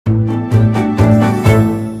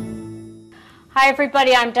Hi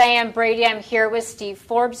everybody, I'm Diane Brady. I'm here with Steve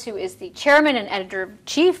Forbes, who is the Chairman and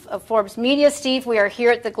Editor-in-Chief of Forbes Media. Steve, we are here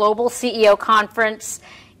at the Global CEO Conference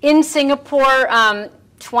in Singapore,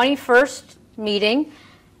 21st meeting.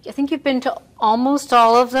 I think you've been to almost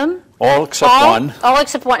all of them. All except one. All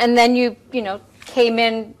except one, and then you came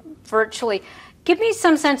in virtually. Give me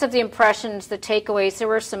some sense of the impressions, the takeaways. There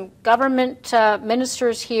were some government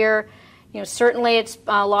ministers here. Certainly it's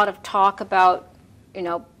a lot of talk about,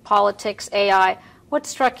 politics, AI. What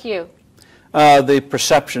struck you? The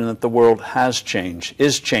perception that the world has changed,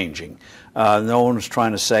 is changing. No one was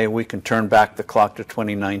trying to say we can turn back the clock to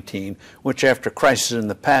 2019, which after crisis in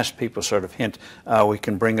the past, people sort of hint we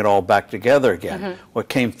can bring it all back together again. Mm-hmm. What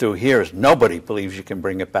came through here is nobody believes you can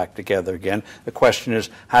bring it back together again. The question is,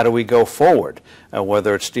 how do we go forward?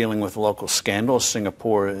 Whether it's dealing with local scandals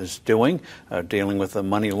Singapore is doing, dealing with the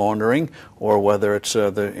money laundering, or whether it's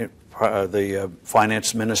the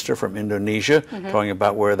finance minister from Indonesia, mm-hmm. talking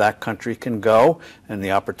about where that country can go and the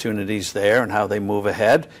opportunities there and how they move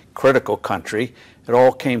ahead. Critical country. It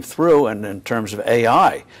all came through, and in terms of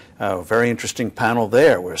AI, a very interesting panel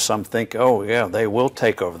there where some think, oh yeah, they will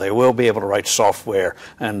take over. They will be able to write software,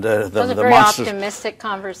 and it was a very optimistic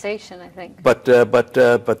conversation, I think. But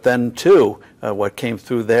then too, what came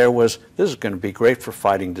through there was this is going to be great for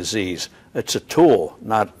fighting disease. It's a tool,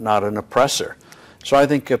 not an oppressor. So I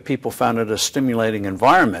think people found it a stimulating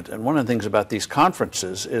environment. And one of the things about these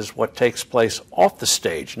conferences is what takes place off the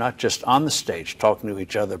stage, not just on the stage, talking to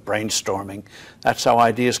each other, brainstorming. That's how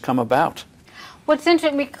ideas come about. What's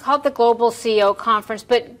interesting, we call it the Global CEO Conference,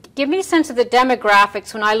 but give me a sense of the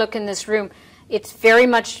demographics. When I look in this room, it's very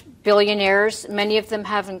much billionaires. Many of them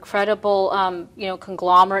have incredible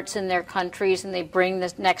conglomerates in their countries, and they bring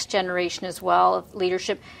the next generation as well of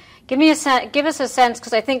leadership. Give us a sense,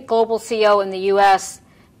 because I think global CEO in the U.S.,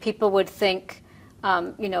 people would think,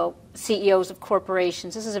 CEOs of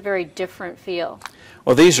corporations. This is a very different feel.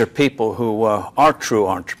 Well, these are people who are true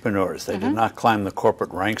entrepreneurs. They mm-hmm. did not climb the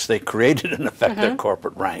corporate ranks. They created, in effect, mm-hmm. their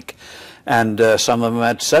corporate rank. And some of them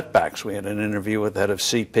had setbacks. We had an interview with the head of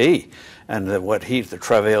CP, and the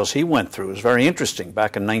travails he went through was very interesting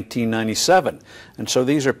back in 1997. And so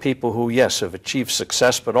these are people who, yes, have achieved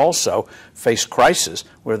success, but also face crisis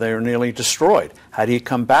where they are nearly destroyed. How do you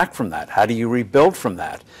come back from that? How do you rebuild from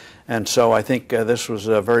that? And so I think this was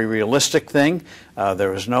a very realistic thing.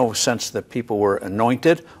 There was no sense that people were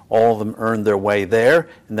anointed. All of them earned their way there,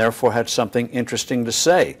 and therefore had something interesting to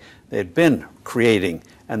say. They had been creating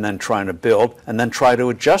and then trying to build and then try to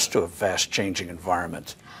adjust to a fast-changing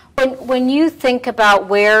environment. When you think about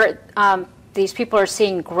where these people are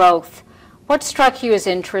seeing growth, what struck you as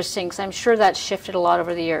interesting? Because I'm sure that's shifted a lot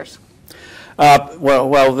over the years.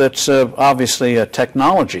 Well, that's obviously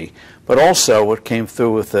technology, but also what came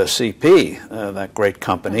through with CP, that great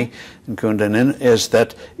company mm-hmm. in Kundan, is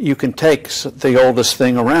that you can take the oldest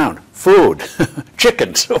thing around, food,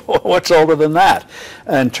 chickens. What's older than that?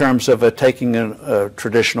 In terms of taking a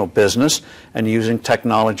traditional business and using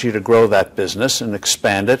technology to grow that business and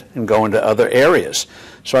expand it and go into other areas.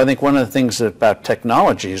 So I think one of the things about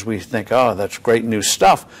technology is we think, oh, that's great new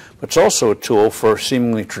stuff, but it's also a tool for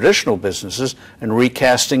seemingly traditional businesses and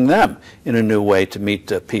recasting them in a new way to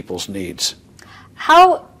meet people's needs.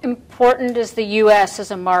 How important is the U.S.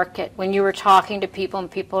 as a market when you were talking to people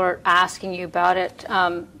and people are asking you about it?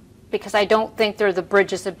 Because I don't think the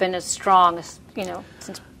bridges have been as strong as,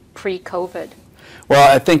 since pre-COVID.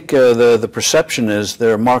 Well, I think the perception is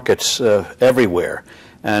there are markets everywhere.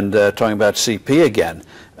 And talking about CP again,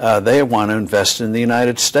 they want to invest in the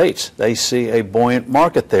United States. They see a buoyant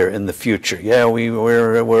market there in the future. Yeah,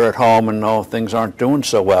 we're at home and things aren't doing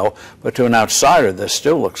so well, but to an outsider, this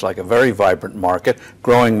still looks like a very vibrant market,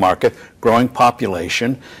 growing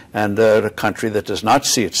population, and a country that does not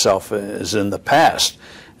see itself as in the past.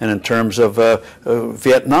 And in terms of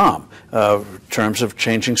Vietnam, in terms of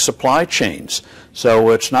changing supply chains. So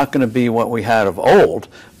it's not going to be what we had of old,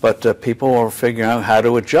 but people are figuring out how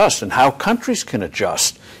to adjust and how countries can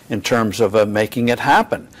adjust in terms of making it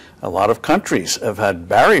happen. A lot of countries have had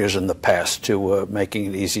barriers in the past to making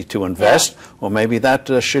it easy to invest. Yeah. Well, maybe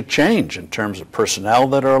that should change in terms of personnel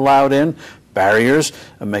that are allowed in, barriers,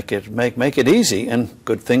 and make it easy, and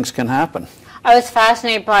good things can happen. I was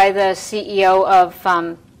fascinated by the CEO of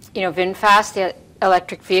VinFast, the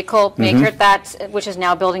electric vehicle maker, mm-hmm. which is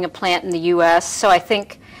now building a plant in the U.S. So I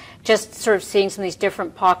think just sort of seeing some of these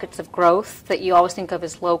different pockets of growth that you always think of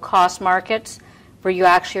as low-cost markets, where you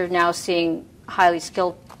actually are now seeing highly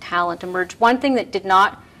skilled talent emerge. One thing that did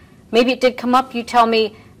not, maybe it did come up, you tell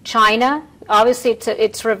me, China. Obviously,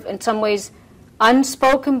 it's sort of in some ways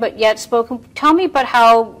unspoken but yet spoken. Tell me about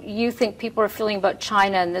how you think people are feeling about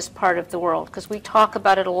China in this part of the world, because we talk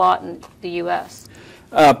about it a lot in the U.S.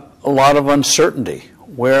 A lot of uncertainty.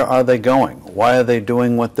 Where are they going? Why are they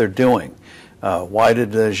doing what they're doing? Why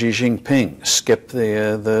did Xi Jinping skip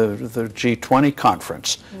the G20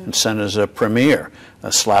 conference and send as a premier?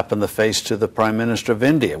 A slap in the face to the Prime Minister of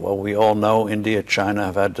India. Well, we all know India and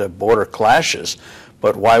China have had border clashes,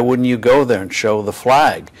 but why wouldn't you go there and show the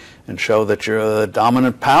flag and show that you're the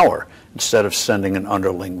dominant power instead of sending an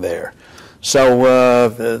underling there? So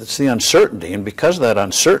it's the uncertainty, and because of that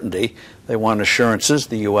uncertainty, they want assurances.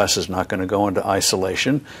 The U.S. is not going to go into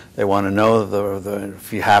isolation. They want to know,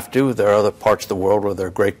 if you have to, there are other parts of the world where there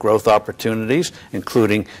are great growth opportunities,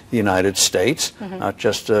 including the United States, not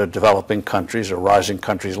just developing countries or rising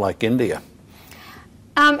countries like India.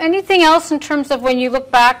 Anything else in terms of when you look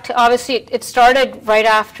back to, obviously it started right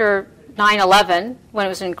after 9/11, when it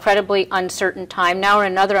was an incredibly uncertain time. Now we're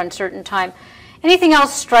in another uncertain time. Anything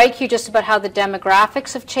else strike you just about how the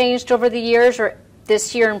demographics have changed over the years, or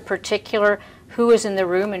this year in particular, who was in the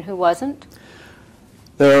room and who wasn't?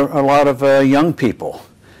 There are a lot of young people,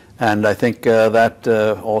 and I think that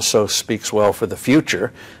also speaks well for the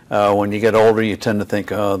future. When you get older, you tend to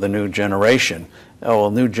think, oh, the new generation. Oh,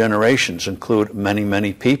 well, new generations include many,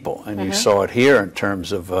 many people, and you saw it here in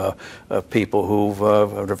terms of people who've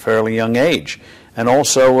at a fairly young age. And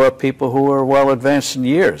also people who are well advanced in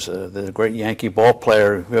years. The great Yankee ball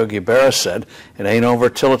player Yogi Berra said, "It ain't over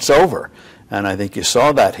till it's over." And I think you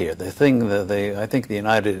saw that here. The thing that I think the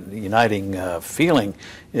uniting feeling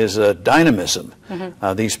is dynamism.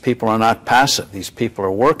 These people are not passive. These people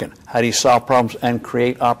are working. How do you solve problems and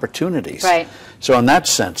create opportunities? Right. So in that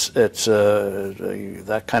sense, it's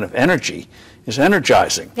that kind of energy is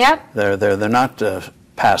energizing. Yep. They're not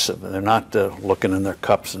passive. They're not looking in their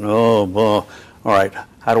cups and all right,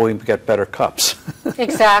 how do we get better cups?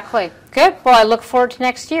 Exactly. Good. Well, I look forward to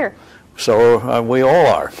next year. So we all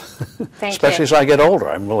are. Thank Especially you. as I get older,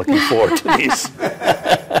 I'm looking forward to these.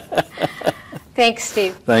 Thanks,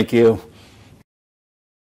 Steve. Thank you.